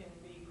 we can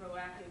be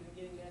proactive in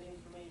getting that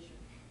information.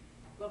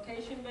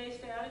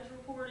 Location-based outage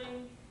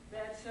reporting,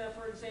 that's,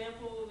 for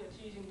example, that's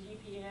using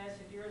GPS.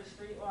 If you're at a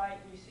street light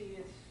and you see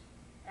it's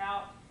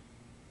out,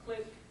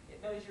 click,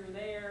 it knows you're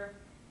there,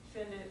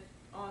 send it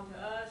on to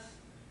us.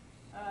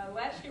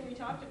 Last year we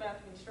talked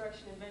about the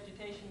construction and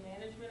vegetation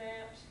management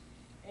apps,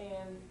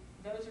 and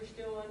those are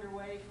still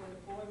underway for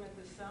deployment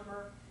this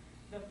summer.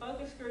 The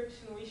focus groups,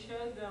 and we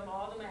showed them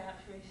all the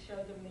maps, we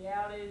showed them the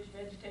outage,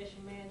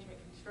 vegetation management,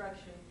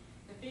 construction.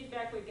 The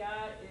feedback we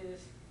got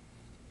is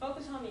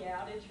focus on the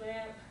outage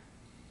map.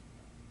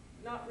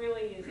 Not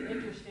really as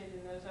interested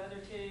in those other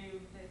two.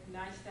 It's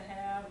nice to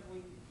have, we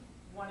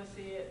want to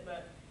see it,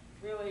 but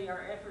really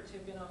our efforts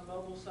have been on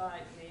mobile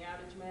sites and the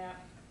outage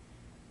map.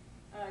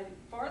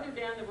 Farther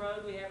down the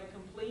road, we have a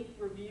complete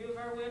review of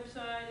our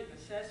website, an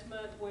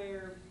assessment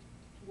where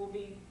we'll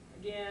be,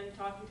 again,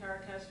 talking to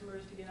our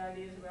customers to get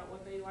ideas about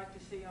what they'd like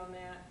to see on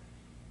that.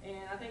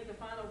 And I think the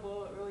final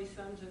bullet really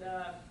sums it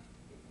up.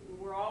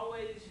 We're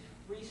always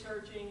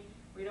researching.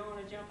 We don't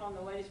want to jump on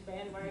the latest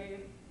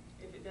bandwagon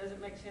if it doesn't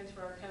make sense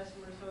for our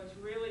customers. So it's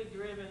really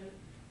driven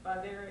by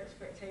their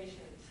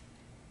expectations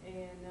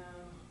and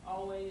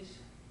always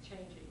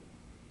changing.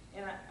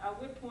 And I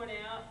would point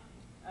out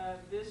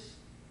this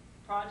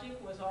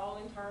project was all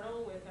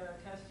internal with our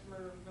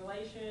customer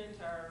relations,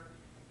 our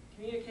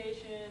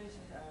communications,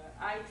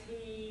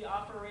 IT,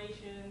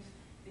 operations.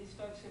 These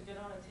folks have been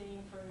on a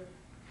team for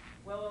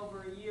well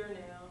over a year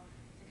now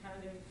to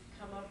kind of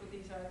come up with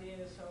these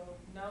ideas. So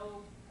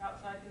no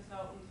outside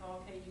consultants,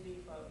 all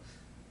KUB folks.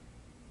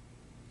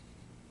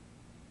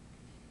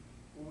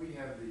 Well, we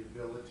have the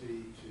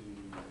ability to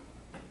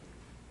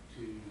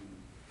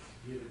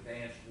give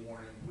advance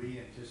warning. We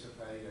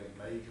anticipate a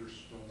major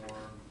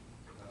storm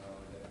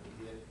that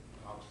will hit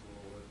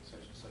Knoxville at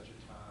such and such a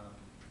time.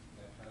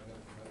 That kind of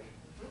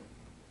information.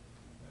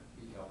 That'd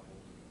be helpful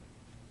to the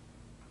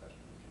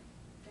customers.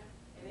 Yeah.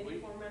 In any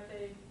format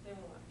they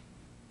want.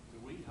 Do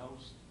we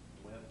host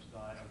the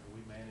website, or do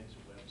we manage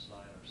the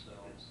website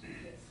ourselves?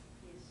 Yes.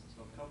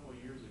 So a couple of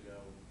years ago,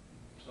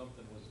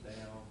 something was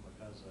down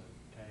because of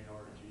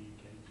KRG,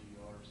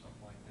 KGR,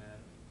 something like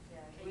that.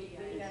 Yeah, We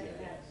KGI. have it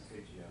in-house.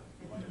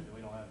 We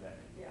don't have that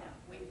anymore.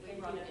 Yeah. We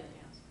brought it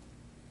in-house.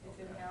 It's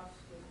in-house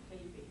with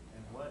KUB.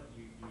 And what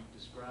you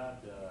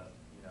described,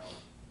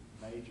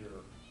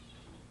 major,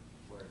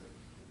 where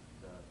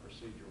the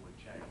procedure would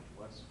change.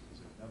 Is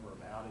it number of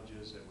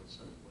outages that would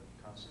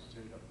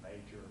constitute a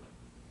major?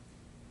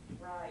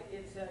 Right,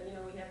 it's,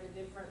 we have the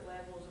different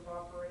levels of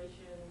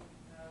operation.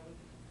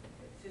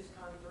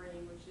 Syscon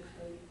 3, which just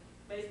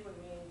basically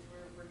means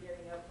we're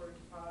getting upwards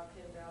of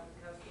 10,000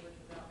 customers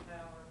without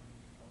power,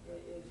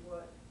 is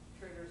what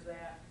triggers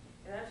that.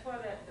 And that's why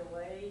that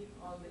delay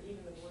on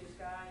even the blue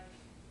sky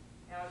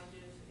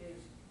outages is,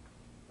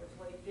 let's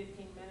wait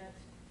 15 minutes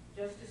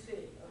just to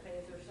see,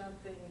 okay, is there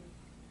something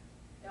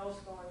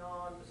else going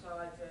on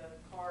besides a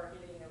car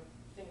hitting a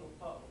single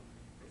pole?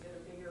 Is it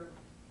a bigger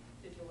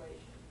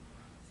situation?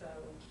 So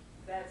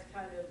that's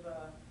kind of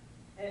the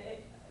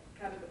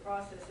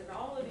process, and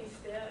all of these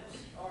steps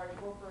are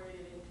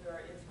incorporated into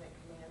our incident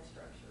command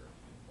structure.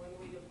 When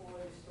we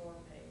deploy the storm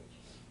page,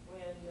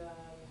 when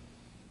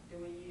do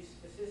we use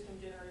the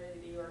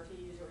system-generated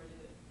ERTs, or is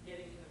it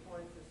getting to the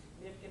point of a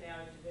significant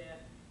outage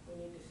event? We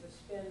need to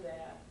suspend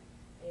that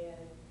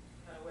and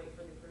kind of wait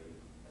for the crew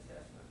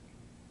assessment.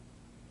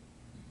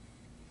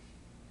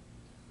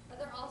 Are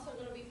there also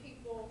going to be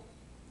people,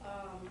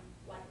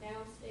 like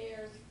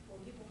downstairs, when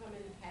people come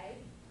in to pay,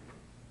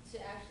 to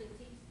actually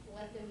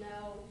let them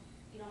know,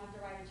 you don't have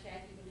to write a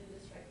check, you can do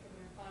this right from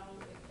your phone,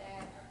 if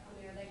that,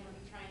 are they going to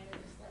be trained to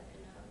just let them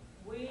know?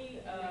 We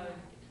They don't have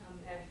to come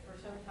have back. for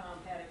some time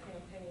had a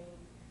campaign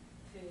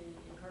to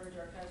encourage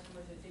our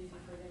customers. It's easy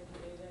for them to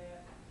do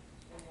that,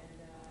 and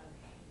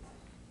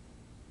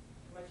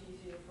much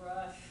easier for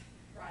us,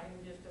 Right.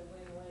 and just a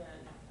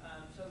win-win.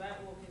 So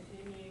that will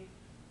continue,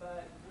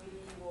 but we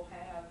will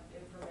have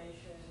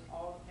information,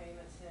 all the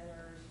payment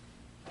centers.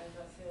 As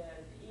I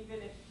said, even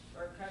if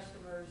our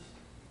customers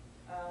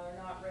are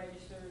not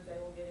registered, they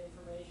will get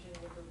information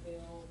with their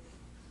bill.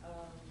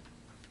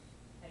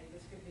 Hey,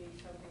 this could be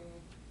something,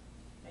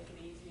 make it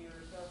easier.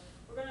 So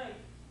we're going to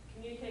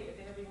communicate with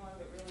everyone,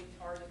 but really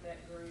target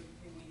that group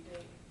who we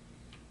think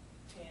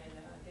can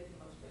get the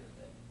most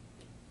benefit.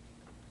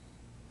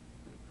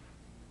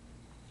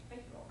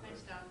 Thank you all.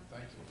 Thanks, Don.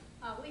 Thank you.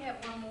 We have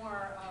one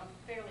more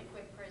fairly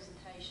quick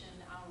presentation.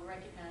 I'll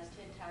recognize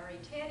Ted Tyree.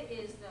 Ted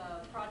is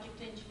the project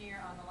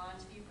engineer on the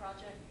Lions View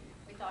project.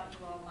 We thought you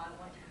all might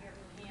want to hear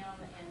from him,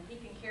 and he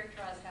can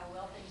characterize how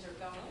well things are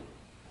going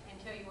and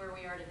tell you where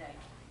we are today.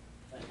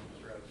 Thank you,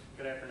 Ms. Rhodes.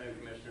 Good afternoon,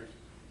 Commissioners.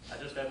 I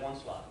just have one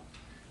slide.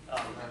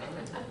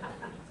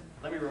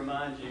 Let me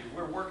remind you,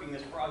 we're working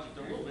this project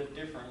a little bit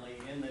differently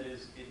in that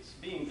it's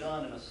being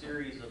done in a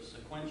series of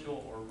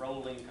sequential or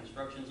rolling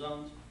construction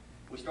zones.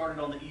 We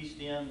started on the east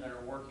end and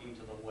are working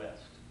to the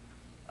west.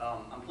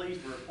 I'm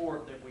pleased to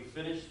report that we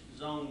finished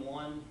Zone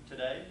 1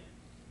 today.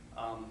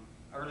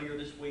 Earlier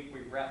this week,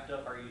 we wrapped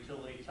up our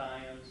utility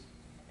tie-ins,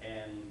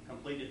 and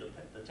completed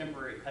the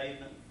temporary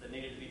pavement that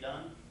needed to be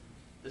done.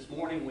 This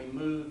morning, we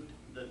moved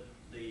the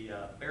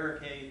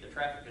barricade, the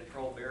traffic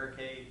control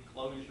barricade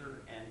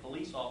closure and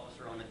police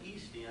officer on the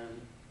east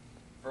end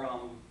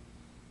from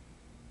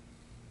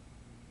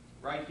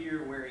right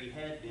here where he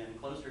had been,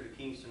 closer to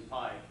Kingston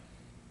Pike,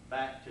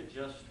 back to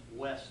just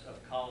west of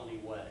Colony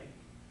Way.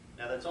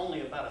 Now that's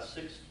only about a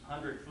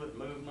 600-foot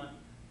movement,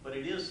 but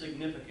it is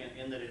significant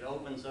in that it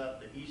opens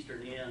up the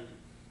eastern end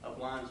of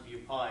Lions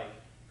View Pike,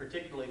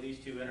 particularly these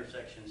two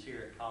intersections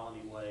here at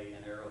Colony Way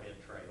and Arrowhead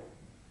Trail.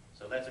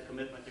 So that's a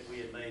commitment that we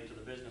had made to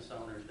the business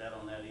owners that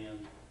on that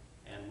end,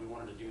 and we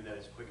wanted to do that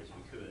as quick as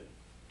we could.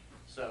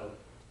 So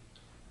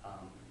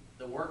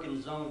the work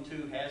in Zone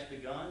 2 has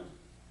begun.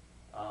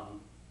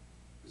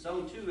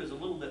 Zone 2 is a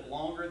little bit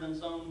longer than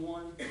Zone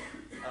 1,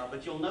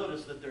 but you'll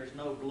notice that there's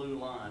no blue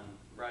line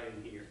right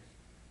in here.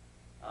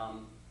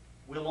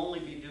 We'll only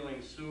be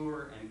doing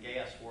sewer and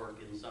gas work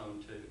in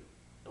Zone 2.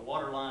 The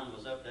water line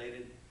was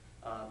updated,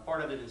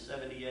 part of it in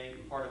 '78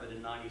 and part of it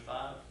in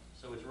 '95,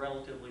 so it's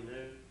relatively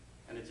new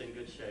and it's in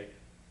good shape.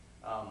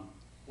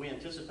 We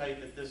anticipate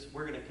that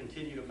we're going to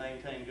continue to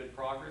maintain good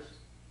progress.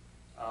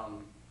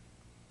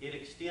 It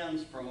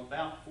extends from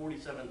about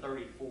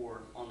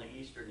 4734 on the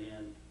eastern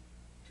end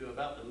to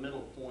about the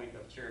middle point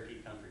of Cherokee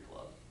Country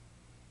Club.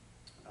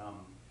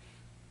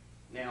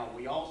 Now,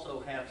 we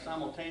also have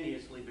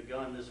simultaneously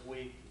begun this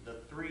week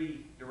the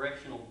 3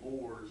 directional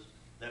bores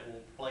that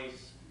will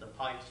place the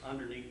pipes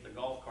underneath the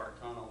golf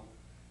cart tunnel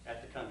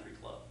at the country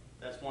club.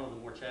 That's one of the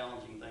more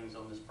challenging things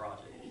on this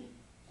project.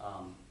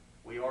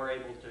 We are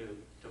able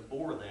to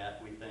bore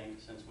that, we think,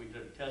 since we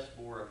did a test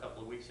bore a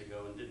couple of weeks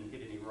ago and didn't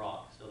hit any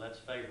rock, so that's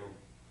favorable.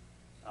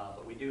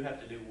 But we do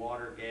have to do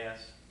water,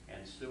 gas,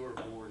 and sewer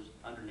bores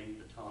underneath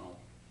the tunnel.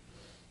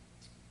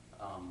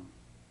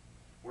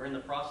 We're in the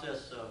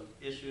process of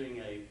issuing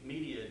a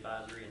media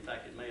advisory. In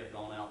fact, it may have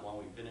gone out while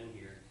we've been in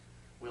here.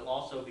 We'll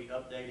also be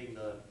updating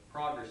the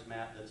progress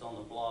map that's on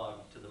the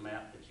blog to the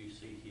map that you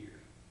see here.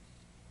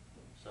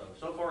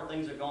 So far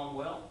things have gone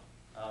well.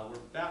 We're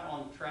about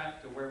on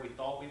track to where we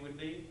thought we would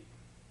be.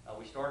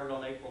 We started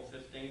on April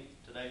 15th.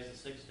 Today's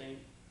the 16th.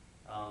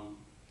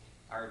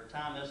 Our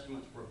time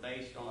estimates were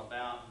based on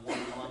about 1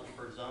 month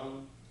per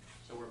zone,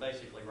 so we're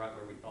basically right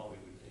where we thought we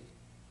would be.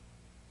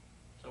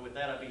 So with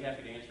that, I'd be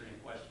happy to answer any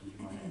questions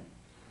you might have.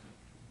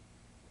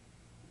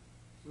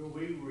 Will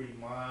we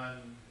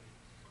remind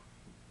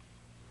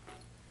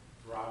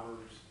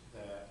drivers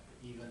that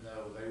even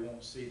though they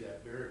won't see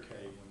that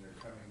barricade when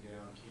they're coming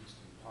down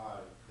Kingston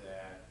Pike,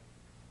 that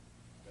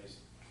they,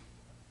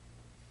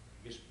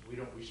 I guess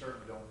we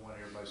certainly don't want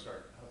everybody to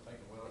start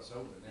thinking, well, it's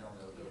open now,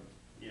 they'll do it.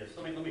 Yes,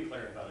 let me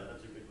clarify that.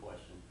 That's a good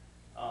question.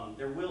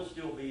 There will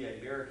still be a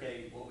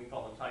barricade, what we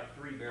call a Type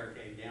 3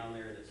 barricade down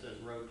there that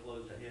says road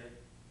closed ahead.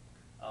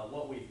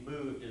 What we've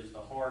moved is the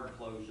hard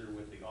closure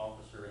with the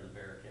officer and the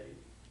barricade.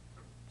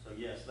 So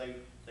yes, they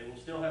will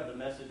still have the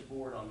message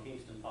board on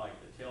Kingston Pike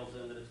that tells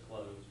them that it's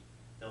closed.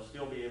 They'll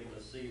still be able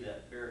to see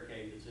that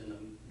barricade that's in the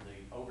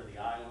over the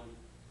island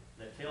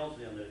that tells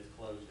them that it's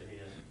closed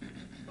ahead.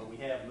 But we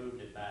have moved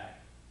it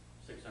back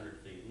 600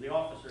 feet. And the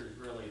officer is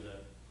really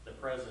the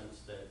presence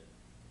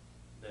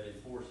that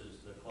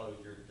enforces the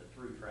closure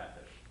through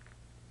traffic.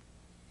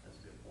 That's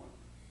a good point.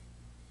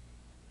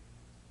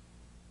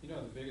 You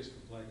know, the biggest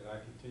complaint that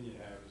I continue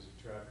to have is the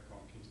traffic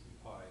on Kingston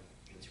Pike.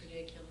 It's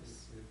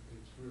ridiculous.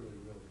 It's really,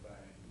 really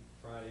bad.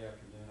 Friday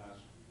afternoon, I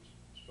was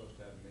supposed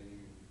to have a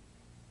meeting, and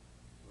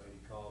a lady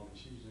called me.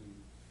 She was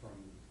from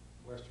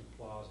Western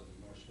Plaza to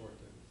North Shore,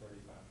 took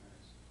 35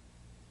 minutes.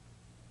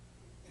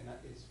 And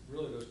it's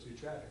really those 2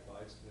 traffic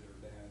lights that are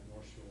down at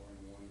North Shore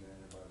and one down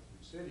there by the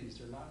food cities.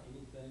 They're not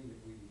anything that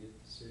we can get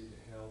the city to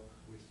help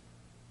with.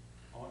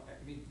 I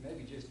mean,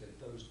 maybe just at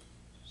those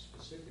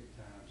specific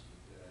times of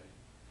the day.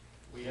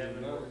 We have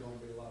know there's going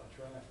to be a lot of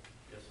traffic.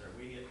 Yes, sir.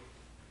 We get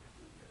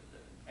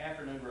the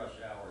afternoon rush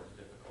hour is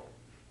difficult.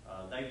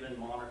 They've been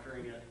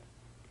monitoring it.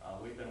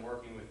 We've been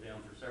working with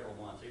them for several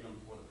months, even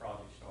before the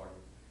project started.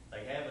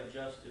 They have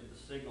adjusted the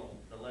signal,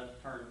 the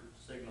left turn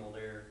signal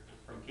there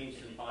from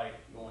Kingston Pike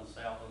going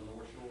south on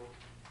North Shore.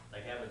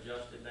 They have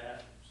adjusted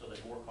that so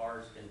that more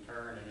cars can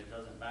turn and it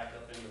doesn't back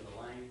up into the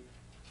lane.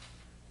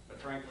 But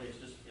frankly,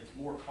 it's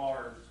more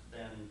cars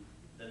than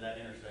that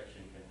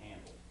intersection can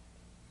handle.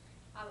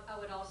 I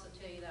would also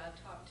tell you that I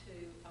talked to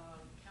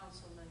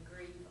Councilman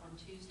Grieve on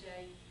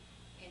Tuesday,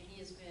 and he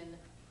has been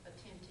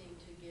attempting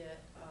to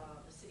get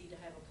the city to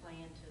have a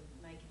plan to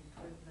make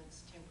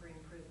improvements, temporary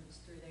improvements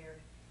through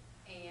there.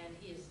 And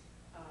he has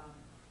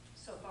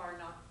so far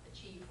not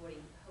achieved what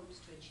he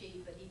hopes to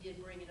achieve, but he did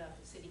bring it up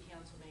at City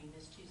Council meeting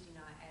this Tuesday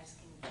night,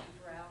 asking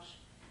Chief Roush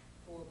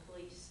for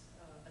police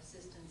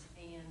assistance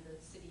and the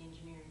city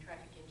engineering,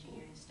 traffic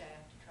engineering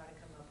staff to try to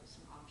come up with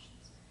some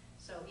options.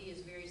 So he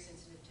is very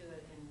sensitive to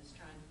it and is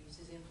trying to use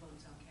his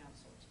influence on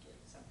council to get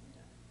something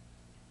done.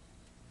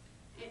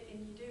 And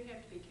you do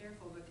have to be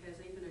careful,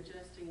 because even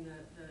adjusting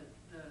the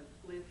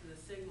length of the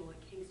signal at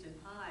Kingston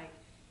Pike,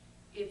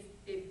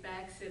 it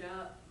backs it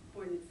up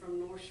from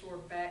North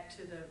Shore back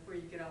to where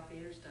you get off the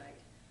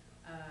interstate.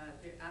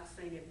 I've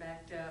seen it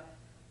backed up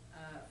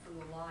from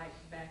the light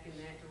back in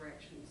that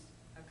direction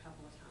a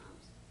couple of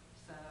times.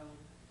 So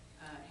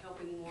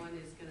helping one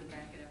is going to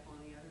back it up on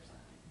the other side.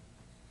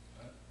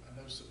 I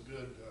know some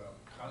good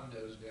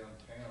condos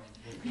downtown.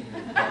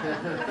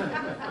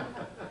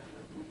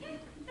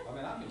 I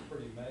mean, I've been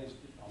pretty amazed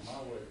on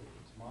my way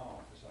to my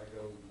office. I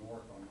go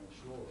north on the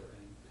shore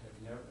and have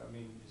never, I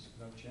mean, it's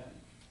no change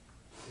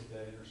at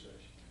that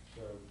intersection.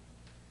 So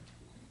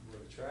where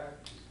the traffic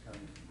is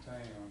coming from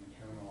town and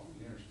coming off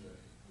the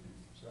interstate.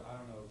 So I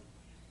don't know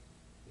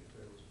if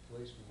there was a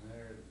policeman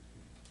there that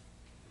could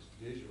just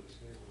visually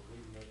see what we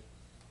can look.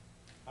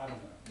 I don't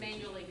know. It's just-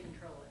 Manually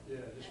control it.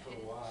 Yeah, just for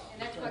a while.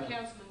 And that's what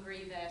Councilman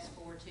Grieve asked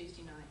for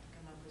Tuesday night, to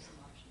come up with some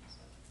options,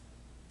 so.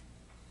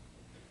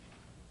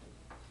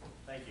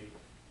 Thank you.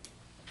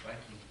 Thank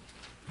you.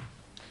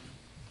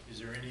 Is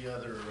there any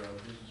other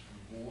business from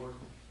the board?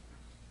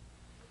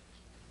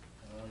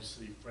 I only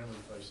see friendly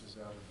faces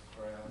out in the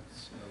crowd,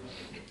 so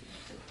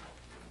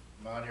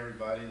remind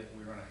everybody that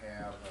we're going to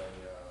have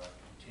a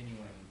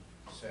continuing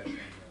session,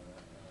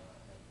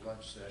 a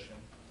lunch session,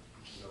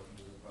 which is open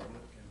to the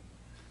public, and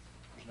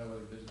there's no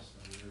other business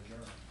than we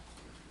adjourn.